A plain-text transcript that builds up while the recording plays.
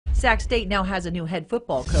Sac State now has a new head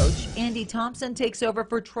football coach. Andy Thompson takes over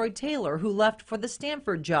for Troy Taylor, who left for the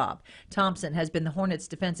Stanford job. Thompson has been the Hornets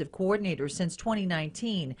defensive coordinator since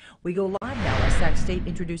 2019. We go live now as Sac State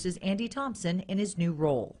introduces Andy Thompson in his new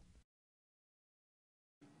role.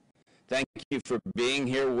 Thank you for being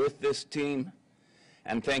here with this team,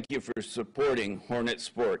 and thank you for supporting Hornet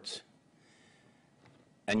sports.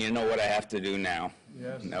 And you know what I have to do now?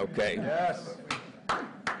 Yes. Okay. Yes.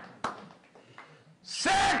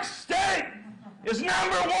 Sac State is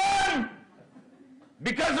 #1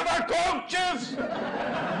 because of our coaches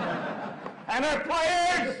and our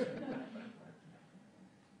players.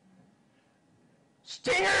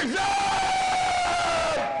 Stingers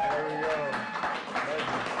up! There we go. Love it.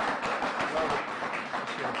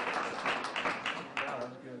 Wow,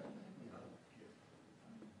 that's good.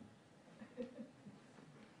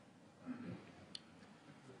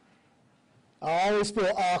 I always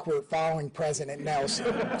feel awkward following President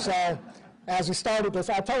Nelson. So as we started this,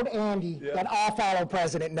 I told Andy that I'll follow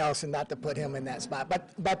President Nelson, not to put him in that spot.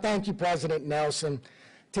 But thank you, President Nelson.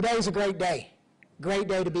 Today's a great day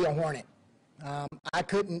to be a Hornet. I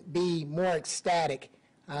couldn't be more ecstatic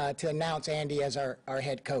to announce Andy as our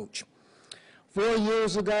head coach. 4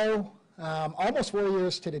 years ago, almost 4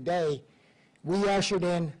 years to the day, we ushered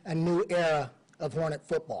in a new era of Hornet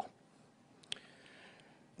football.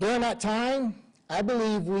 During that time, I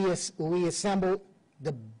believe we assembled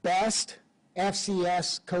the best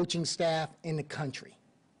FCS coaching staff in the country,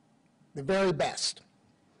 the very best.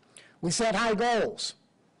 We set high goals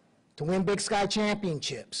to win Big Sky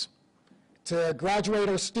championships, to graduate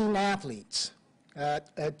our student athletes,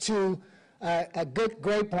 to a good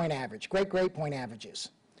grade point average, great grade point averages,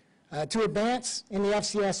 to advance in the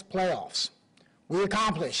FCS playoffs. We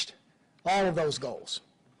accomplished all of those goals.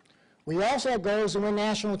 We also had goals to win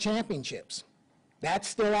national championships. That's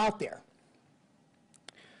still out there.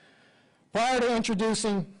 Prior to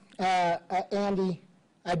introducing Andy,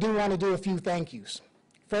 I do want to do a few thank yous.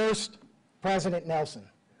 First, President Nelson.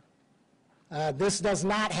 This does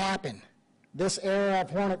not happen. This era of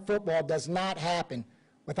Hornet football does not happen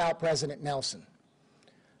without President Nelson.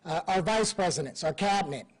 Our vice presidents, our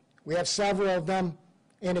cabinet, we have several of them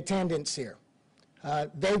in attendance here.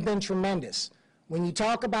 They've been tremendous. When you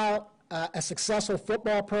talk about a successful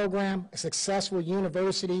football program, a successful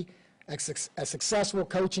university, a successful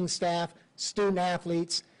coaching staff, student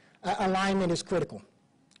athletes, alignment is critical.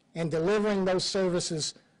 And delivering those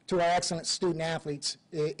services to our excellent student athletes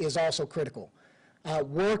is also critical.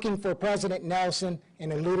 Working for President Nelson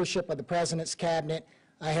and the leadership of the President's cabinet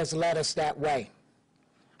has led us that way.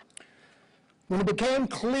 When it became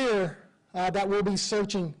clear that we'll be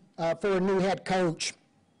searching for a new head coach,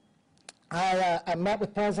 I met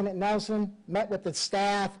with President Nelson, met with the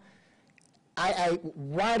staff.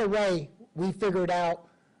 Right away, we figured out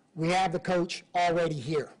we have the coach already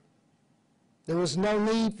here. There was no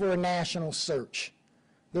need for a national search.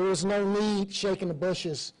 There was no need shaking the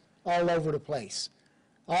bushes all over the place.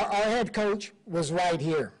 Our head coach was right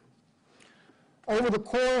here. Over the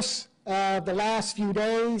course of the last few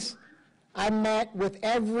days, I met with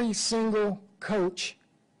every single coach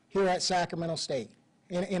here at Sacramento State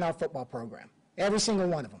in our football program, every single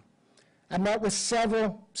one of them. I met with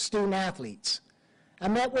several student athletes. I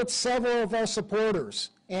met with several of our supporters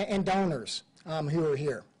and donors who are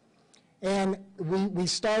here. And we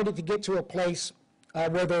started to get to a place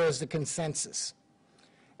where there is a consensus.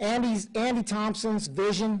 Andy Thompson's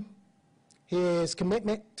vision, his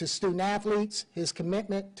commitment to student athletes, his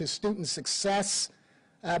commitment to student success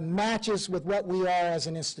matches with what we are as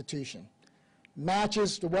an institution,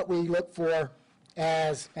 matches to what we look for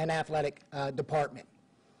as an athletic department.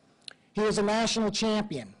 He was a national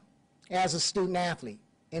champion as a student athlete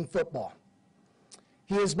in football.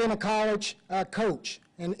 He has been a college coach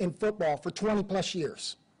in football for 20 plus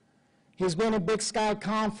years. He has been in Big Sky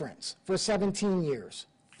Conference for 17 years,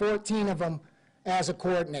 14 of them as a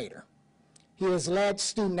coordinator. He has led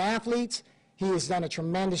student athletes. He has done a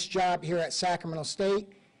tremendous job here at Sacramento State,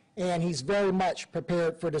 and he's very much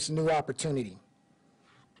prepared for this new opportunity.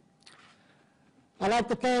 I'd like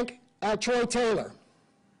to thank Troy Taylor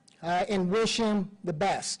and wish him the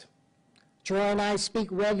best. Troy and I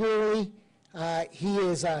speak regularly. He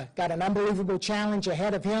has got an unbelievable challenge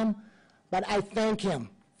ahead of him, but I thank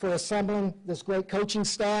him for assembling this great coaching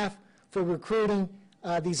staff, for recruiting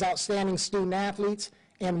these outstanding student athletes,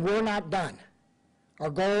 and we're not done.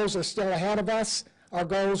 Our goals are still ahead of us. Our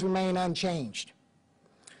goals remain unchanged.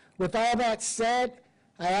 With all that said,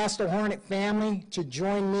 I asked the Hornet family to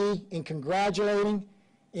join me in congratulating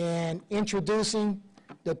and introducing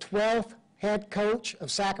the 12th head coach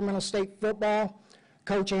of Sacramento State football,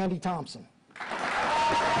 Coach Andy Thompson.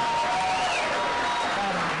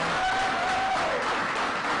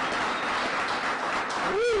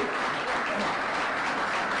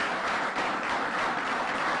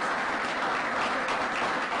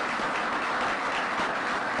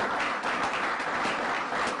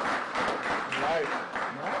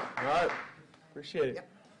 Appreciate it.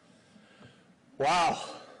 Yep.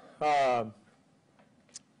 Wow.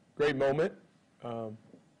 Great moment. Going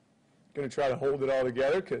to try to hold it all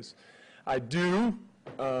together because I do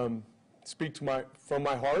speak to from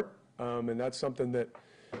my heart, and that's something that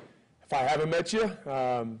if I haven't met you,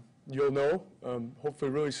 you'll know hopefully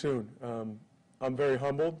really soon. I'm very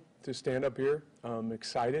humbled to stand up here. I'm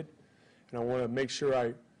excited, and I want to make sure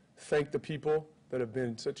I thank the people that have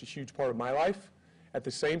been such a huge part of my life. At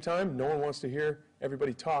the same time, no one wants to hear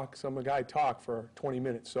everybody talk, some guy talk for 20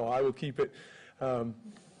 minutes, so I will keep it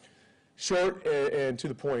short and to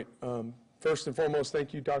the point. First and foremost,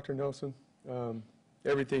 thank you, Dr. Nelson.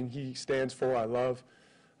 Everything he stands for, I love.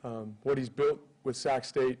 What he's built with Sac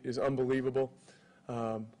State is unbelievable.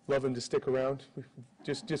 Love him to stick around.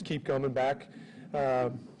 Just keep coming back.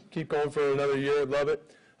 Keep going for another year. Love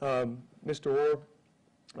it. Mr.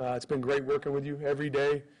 Orr, it's been great working with you every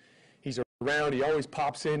day. He's around. He always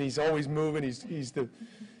pops in. He's always moving. He's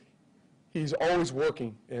always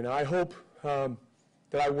working. And I hope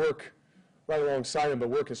that I work right alongside him, but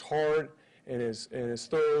work as hard and as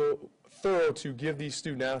thorough to give these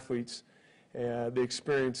student athletes the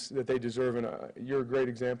experience that they deserve. And you're a great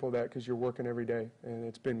example of that because you're working every day. And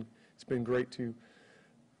it's been great to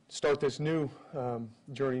start this new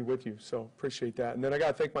journey with you. So appreciate that. And then I got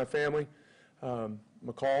to thank my family.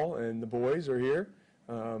 McCall and the boys are here.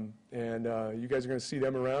 And you guys are going to see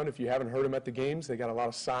them around. If you haven't heard them at the games, they got a lot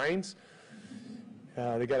of signs.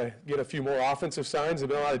 They got to get a few more offensive signs. There've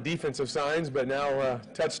been a lot of defensive signs, but now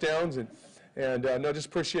touchdowns. And no, just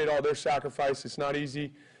appreciate all their sacrifice. It's not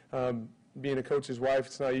easy being a coach's wife.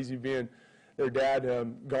 It's not easy being their dad.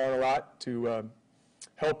 Gone a lot to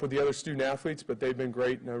help with the other student athletes, but they've been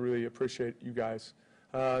great, and I really appreciate you guys.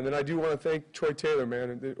 And then I do want to thank Troy Taylor,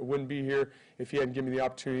 man. I wouldn't be here if he hadn't given me the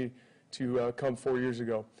opportunity to come 4 years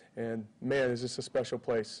ago. And, man, is this a special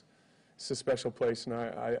place. It's a special place, and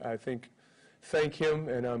I thank him,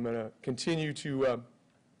 and I'm going to continue to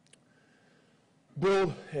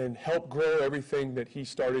build and help grow everything that he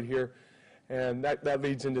started here. And that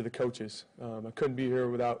leads into the coaches. I couldn't be here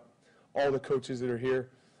without all the coaches that are here.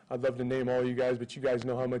 I'd love to name all you guys, but you guys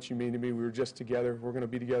know how much you mean to me. We were just together. We're going to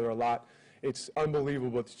be together a lot. It's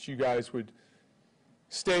unbelievable that you guys would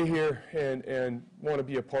stay here and want to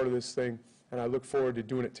be a part of this thing, and I look forward to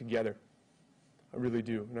doing it together. I really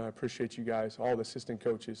do, and I appreciate you guys, all the assistant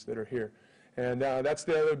coaches that are here. And that's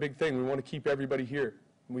the other big thing. We want to keep everybody here.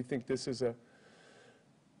 We think this is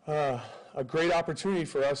a great opportunity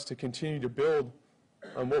for us to continue to build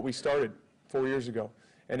on what we started 4 years ago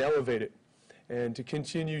and elevate it, and to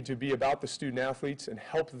continue to be about the student athletes and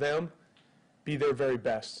help them be their very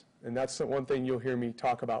best. And that's the one thing you'll hear me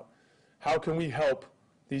talk about. How can we help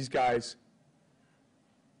these guys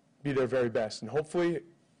be their very best? And hopefully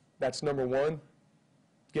that's number one,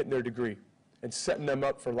 getting their degree and setting them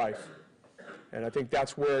up for life. And I think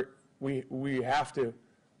that's where we have to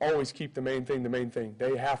always keep the main thing the main thing.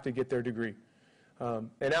 They have to get their degree.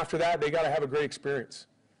 And after that, they got to have a great experience.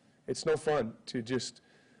 It's no fun to just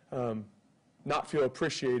not feel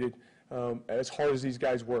appreciated as hard as these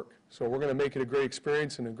guys work. So we're going to make it a great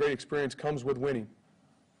experience, and a great experience comes with winning.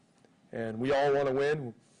 And we all want to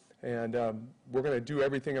win, and we're going to do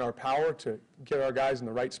everything in our power to get our guys in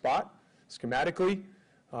the right spot, schematically,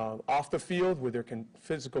 off the field with their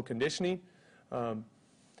physical conditioning,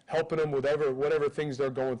 helping them with whatever things they're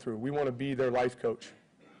going through. We want to be their life coach.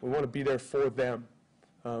 We want to be there for them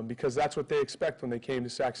because that's what they expect when they came to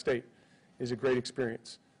Sac State, is a great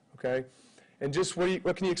experience, okay? And just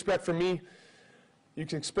what can you expect from me? You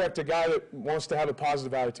can expect a guy that wants to have a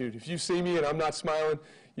positive attitude. If you see me and I'm not smiling,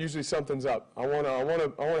 usually something's up. I want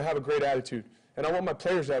to have a great attitude, and I want my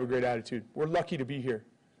players to have a great attitude. We're lucky to be here.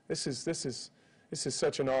 This is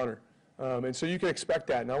such an honor, and so you can expect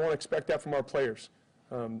that, and I want to expect that from our players.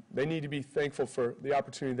 They need to be thankful for the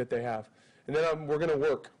opportunity that they have, and then we're going to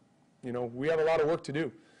work. You know, we have a lot of work to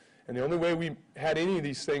do, and the only way we had any of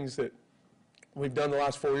these things that we've done the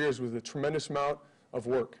last 4 years was a tremendous amount of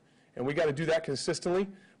work. And we got to do that consistently,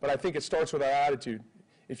 but I think it starts with our attitude.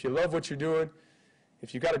 If you love what you're doing,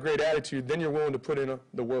 if you got a great attitude, then you're willing to put in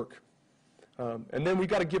the work. And then we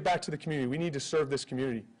got to give back to the community. We need to serve this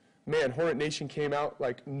community. Man, Hornet Nation came out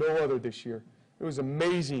like no other this year. It was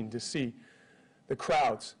amazing to see the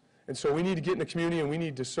crowds. And so we need to get in the community, and we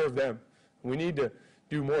need to serve them. We need to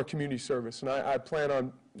do more community service. And I plan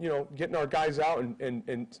on, getting our guys out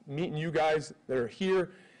and meeting you guys that are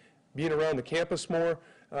here, being around the campus more,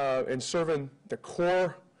 and serving the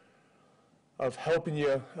core of helping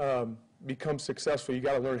you become successful. You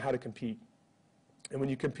got to learn how to compete. And when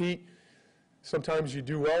you compete, sometimes you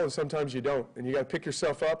do well and sometimes you don't. And you got to pick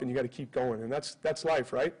yourself up and you got to keep going. And that's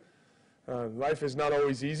life, right? Life is not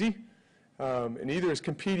always easy, and neither is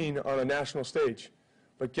competing on a national stage.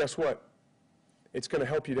 But guess what? It's going to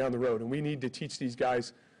help you down the road, and we need to teach these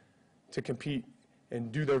guys to compete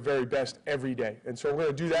and do their very best every day. And so we're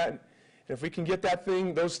going to do that, and if we can get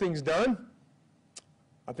those things done,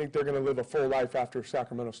 I think they're going to live a full life after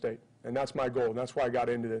Sacramento State, and that's my goal, and that's why I got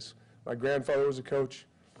into this. My grandfather was a coach.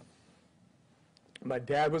 My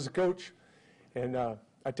dad was a coach, and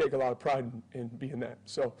I take a lot of pride in being that.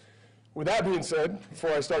 So with that being said,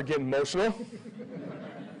 before I start getting emotional,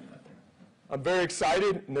 I'm very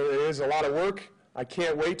excited, and there is a lot of work. I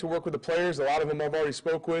can't wait to work with the players. A lot of them I've already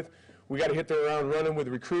spoke with. We got to hit the ground running with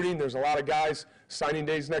recruiting. There's a lot of guys, signing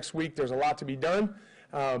days next week. There's a lot to be done,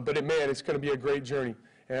 but man, it's going to be a great journey.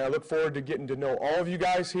 And I look forward to getting to know all of you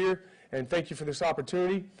guys here, and thank you for this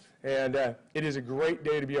opportunity. And it is a great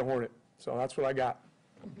day to be a Hornet. So that's what I got.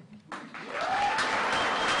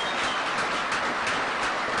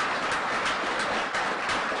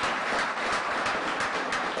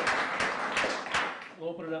 We'll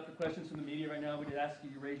open it up to questions from the media right now. We just ask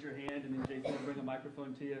you to raise your hand, and then Jason will bring a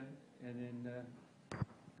microphone to you, and then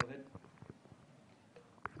go ahead.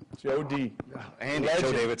 Joe D. Andy,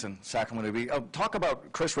 Joe Davidson, Sacramento Bee. Talk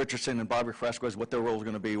about Chris Richardson and Bobby Fresquez, what their role is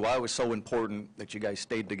going to be, why it was so important that you guys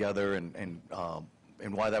stayed together, and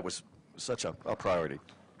why that was such a priority.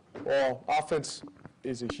 Well, offense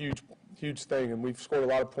is a huge thing, and we've scored a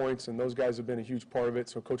lot of points, and those guys have been a huge part of it.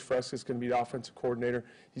 So Coach Fresquez is going to be the offensive coordinator.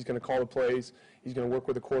 He's going to call the plays. He's going to work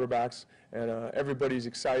with the quarterbacks, and everybody's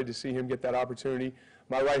excited to see him get that opportunity.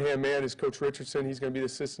 My right-hand man is Coach Richardson. He's going to be the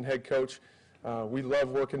assistant head coach. We love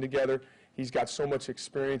working together. He's got so much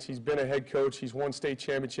experience. He's been a head coach. He's won state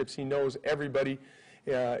championships. He knows everybody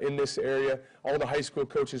in this area. All the high school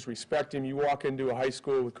coaches respect him. You walk into a high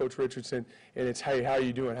school with Coach Richardson, and it's, hey, how are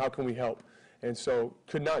you doing? How can we help? And so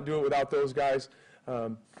could not do it without those guys.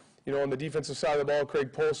 On the defensive side of the ball,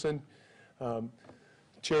 Craig Polson,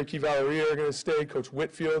 Cherokee Valeria are going to stay. Coach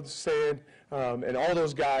Whitfield's staying. And all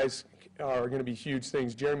those guys are going to be huge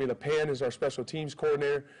things. Jeremy LePan is our special teams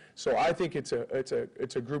coordinator. So I think it's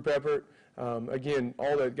a group effort. Again,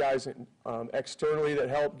 all the guys externally that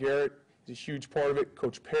help, Garrett is a huge part of it.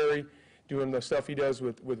 Coach Perry doing the stuff he does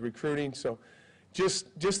with recruiting. So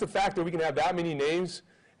just the fact that we can have that many names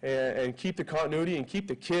and keep the continuity and keep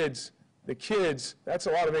the kids, that's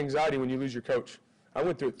a lot of anxiety when you lose your coach. I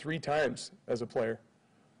went through it 3 times as a player.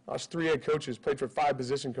 I was 3 head coaches, played for 5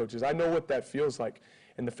 position coaches. I know what that feels like.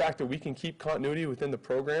 And the fact that we can keep continuity within the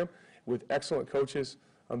program with excellent coaches,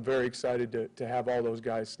 I'm very excited to have all those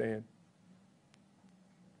guys staying.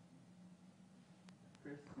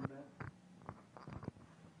 Chris, in the back.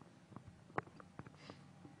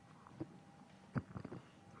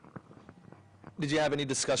 Did you have any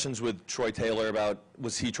discussions with Troy Taylor about,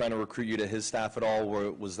 was he trying to recruit you to his staff at all,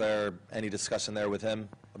 or was there any discussion there with him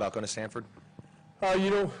about going to Stanford?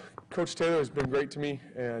 Coach Taylor has been great to me,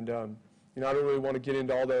 and I don't really want to get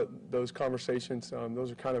into all those conversations.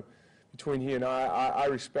 Those are kind of between he and I. I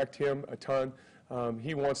respect him a ton.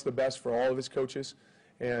 He wants the best for all of his coaches,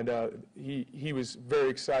 and he was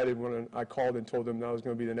very excited when I called and told him that I was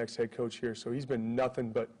going to be the next head coach here. So he's been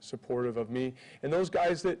nothing but supportive of me. And those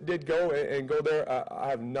guys that did go there, I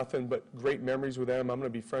have nothing but great memories with them. I'm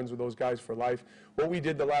going to be friends with those guys for life. What we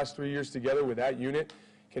did the last 3 years together with that unit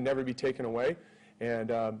can never be taken away. And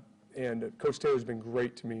Coach Taylor's been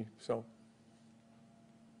great to me. So.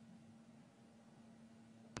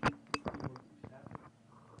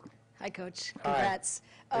 Hi, Coach. Hi. Congrats.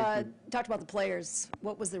 Talked about the players.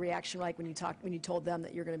 What was the reaction like when you told them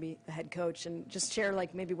that you're going to be the head coach? And just share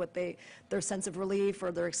maybe what their sense of relief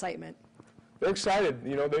or their excitement. They're excited.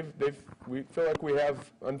 We feel like we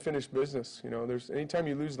have unfinished business. Anytime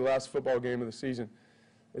you lose the last football game of the season,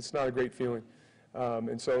 it's not a great feeling.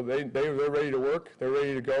 And so they're ready to work. They're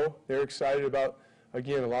ready to go. They're excited about,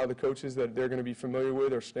 again, a lot of the coaches that they're going to be familiar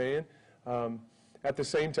with are staying. At the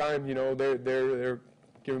same time, they're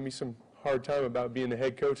giving me some hard time about being the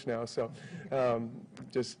head coach now. So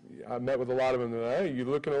I met with a lot of them. They're like, hey, you're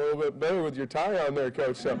looking a little bit better with your tie on there,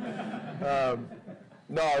 Coach. So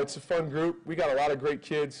no, it's a fun group. We got a lot of great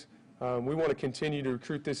kids. We want to continue to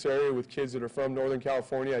recruit this area with kids that are from Northern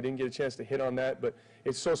California. I didn't get a chance to hit on that, but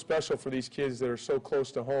it's so special for these kids that are so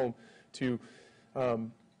close to home to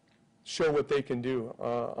show what they can do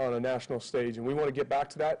on a national stage. And we want to get back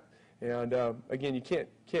to that. And again, you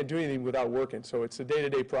can't do anything without working. So it's a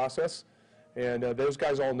day-to-day process, and those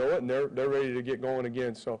guys all know it, and they're ready to get going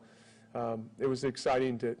again. So it was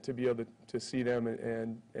exciting to be able to see them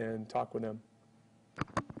and talk with them.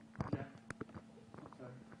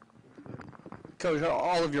 Coach,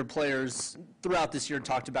 all of your players throughout this year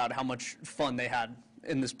talked about how much fun they had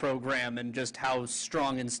in this program and just how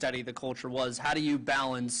strong and steady the culture was. How do you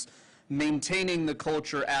balance maintaining the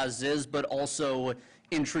culture as is, but also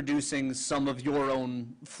introducing some of your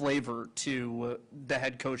own flavor to the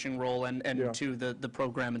head coaching role and to the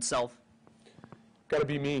program itself? Got to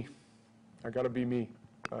be me. I got to be me.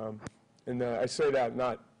 And I say that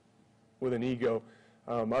not with an ego.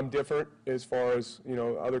 I'm different as far as,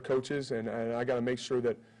 other coaches, and I got to make sure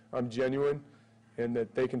that I'm genuine and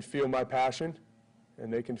that they can feel my passion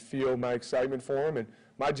and they can feel my excitement for them. And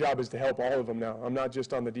my job is to help all of them now. I'm not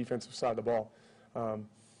just on the defensive side of the ball.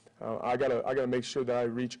 I gotta make sure that I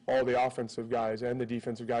reach all the offensive guys and the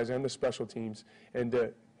defensive guys and the special teams. And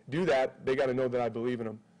to do that, they got to know that I believe in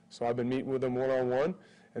them. So I've been meeting with them one-on-one,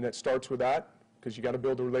 and that starts with that, because you got to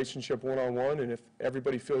build a relationship one-on-one. And if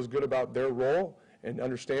everybody feels good about their role and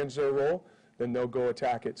understands their role, then they'll go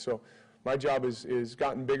attack it. So my job is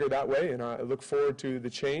gotten bigger that way, and I look forward to the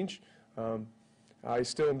change. I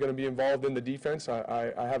still am going to be involved in the defense.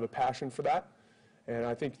 I have a passion for that, and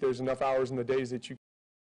I think there's enough hours in the days that you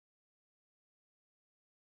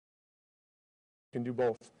can do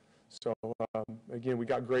both. So, again, we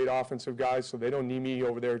got great offensive guys, so they don't need me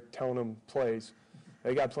over there telling them plays.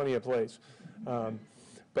 They got plenty of plays.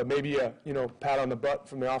 But maybe a, pat on the butt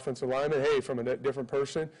from the offensive lineman, hey, from a different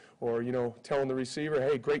person, or, telling the receiver,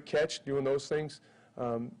 hey, great catch, doing those things.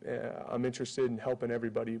 I'm interested in helping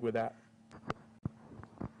everybody with that.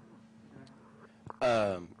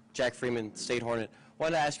 Jack Freeman, State Hornet.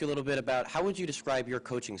 Wanted to ask you a little bit about how would you describe your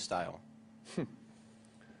coaching style?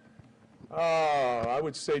 I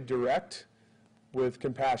would say direct with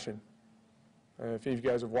compassion. If you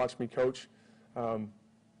guys have watched me coach,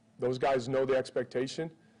 those guys know the expectation,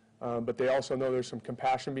 but they also know there's some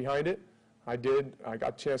compassion behind it. I got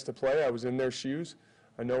a chance to play. I was in their shoes.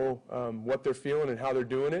 I know what they're feeling and how they're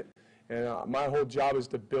doing it. And my whole job is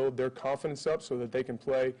to build their confidence up so that they can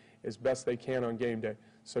play as best they can on game day.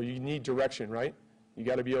 So you need direction, right? You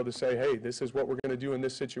got to be able to say, hey, this is what we're going to do in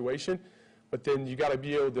this situation. But then you got to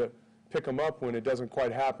be able to pick them up when it doesn't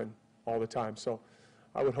quite happen all the time. So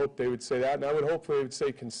I would hope they would say that, and I would hope they would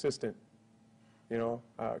say consistent.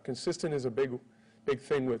 Consistent is a big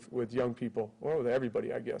thing with young people, or with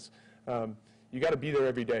everybody, I guess. You got to be there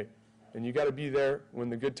every day, and you got to be there when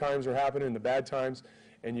the good times are happening and the bad times,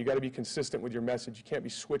 and you got to be consistent with your message. You can't be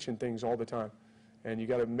switching things all the time, and you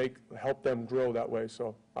got to help them grow that way.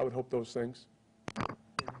 So I would hope those things.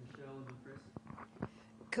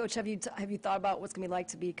 Coach, have you thought about what's going to be like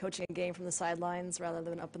to be coaching a game from the sidelines rather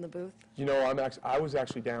than up in the booth? I was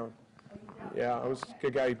actually down. Yeah, I was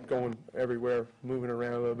a guy going everywhere, moving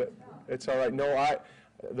around a little bit. It's all right. No,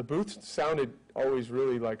 the booth sounded always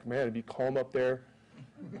really like, man, it'd be calm up there.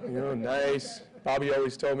 Nice. Bobby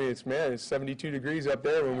always told me it's 72 degrees up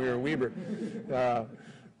there when we were in Weber.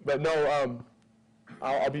 But no,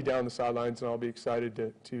 I'll be down the sidelines, and I'll be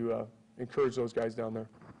excited to encourage those guys down there.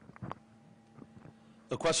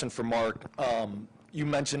 A question for Mark. You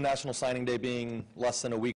mentioned National Signing Day being less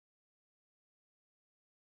than a week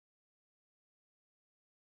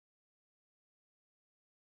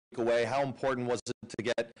away. How important was it to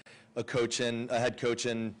get a head coach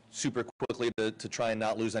in super quickly to try and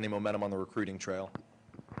not lose any momentum on the recruiting trail?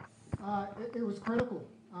 It was critical,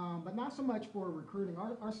 but not so much for recruiting.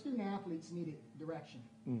 Our student athletes needed direction,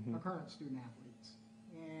 our current student athletes,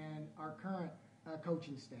 and our current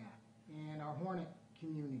coaching staff, and our Hornet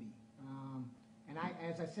community. And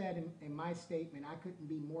as I said in my statement, I couldn't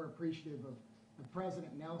be more appreciative of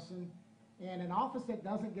President Nelson, and an office that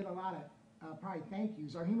doesn't get a lot of probably thank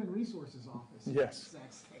yous, our Human Resources Office. Yes.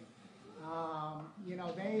 Sac State.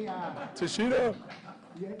 They Toshida.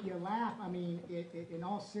 You laugh. I mean, in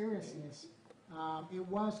all seriousness, it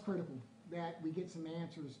was critical that we get some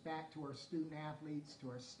answers back to our student athletes, to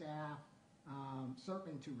our staff,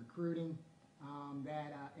 certainly to recruiting,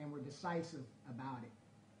 and we're decisive about it.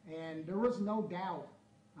 And there was no doubt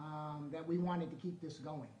that we wanted to keep this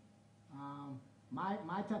going.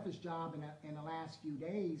 My toughest job in the last few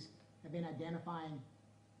days have been identifying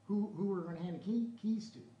who we're going to hand the keys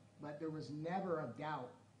to. But there was never a doubt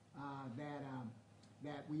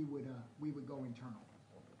that we would go internal.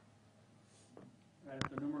 All right, if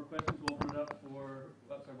there are no more questions, we'll open it up for,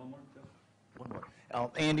 one more. One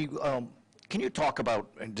more. Andy, can you talk about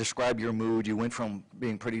and describe your mood? You went from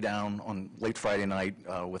being pretty down on late Friday night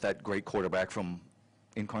with that great quarterback from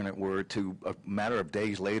Incarnate Word to a matter of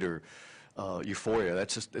days later, euphoria.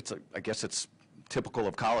 That's just, I guess it's typical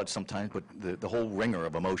of college sometimes, but the whole ringer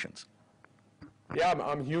of emotions. Yeah,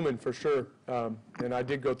 I'm human for sure, and I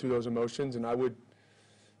did go through those emotions, and I would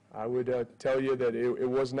tell you that it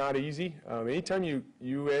was not easy. Anytime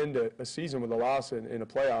you end a season with a loss in a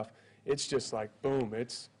playoff, it's just like, boom,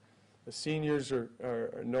 the seniors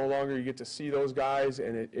are no longer, you get to see those guys,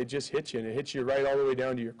 and it just hits you, and it hits you right all the way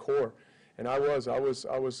down to your core. And I was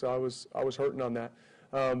hurting on that.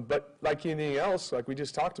 But like anything else, like we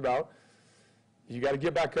just talked about, you got to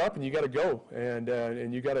get back up and you got to go,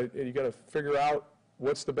 and you got to figure out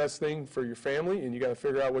what's the best thing for your family, and you got to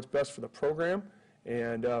figure out what's best for the program.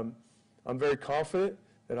 And I'm very confident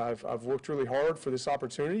that I've worked really hard for this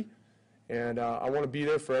opportunity, and I want to be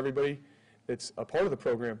there for everybody that's a part of the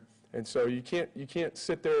program. And so you can't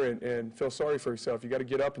sit there and feel sorry for yourself. You got to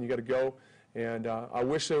get up and you got to go. And I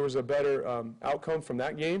wish there was a better outcome from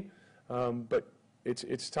that game, but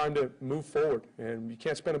it's time to move forward. And you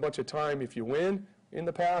can't spend a bunch of time if you win in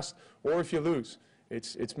the past or if you lose.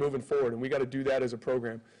 It's moving forward, and we got to do that as a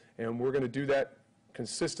program. And we're going to do that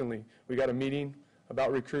consistently. We got a meeting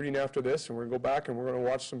about recruiting after this, and we're going to go back and we're going to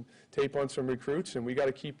watch some tape on some recruits, and we got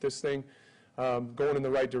to keep this thing going in the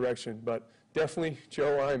right direction. But definitely,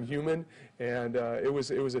 Joe, I am human, and it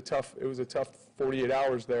was a tough 48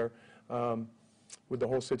 hours there with the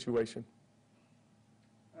whole situation.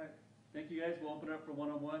 All right, thank you guys. We'll open it up for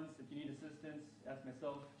one-on-ones. If you need assistance, ask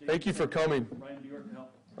myself. Thank you for coming. Ryan New York to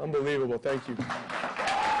help. Unbelievable. Thank you.